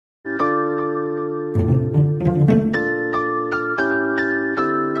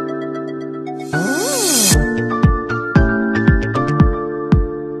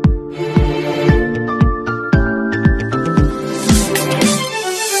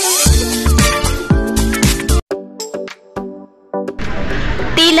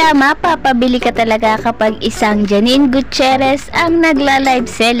Kaya mapapabili ka talaga kapag isang Janine Gutierrez ang nagla-live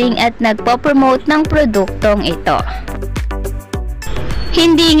selling at nagpo-promote ng produktong ito.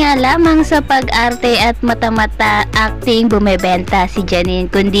 Hindi nga lamang sa pag-arte at mata-mata acting bumebenta si Janine,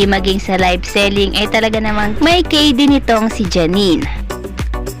 kundi maging sa live selling ay talaga namang may kay din itong si Janine.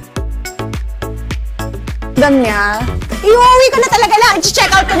 Niya, iuwi ko na talaga lang. I-check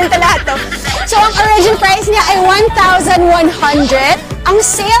out ko din lahat to. So, ang origin price niya ay 1,100. Ang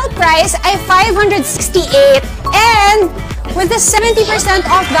sale price ay 568. And with the 70%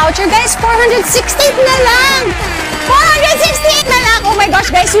 off voucher, guys, 468 na lang! 468 na lang! Oh my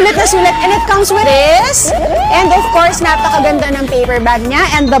gosh, guys, sulit na sulit. And it comes with this. And of course, napakaganda ng paper bag niya.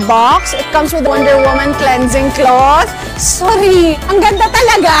 And the box, it comes with Wonder Woman cleansing cloth. Sorry, ang ganda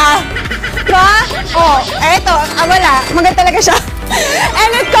talaga. Diba? Oh, eto, wala. Maganda talaga siya.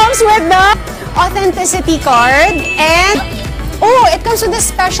 And it comes with the authenticity card. And, oh, it comes with the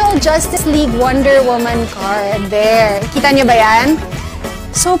special Justice League Wonder Woman card. There. Kita niyo ba yan?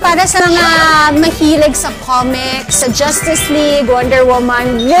 So, para sa mga mahilig sa comics, sa Justice League, Wonder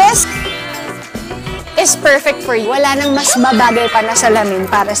Woman, this is perfect for you. Wala nang mas mabagay pa na salamin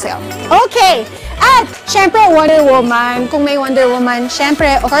para sa'yo. Okay! At, syempre, Wonder Woman. Kung may Wonder Woman,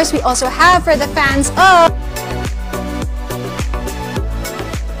 syempre, of course, we also have for the fans of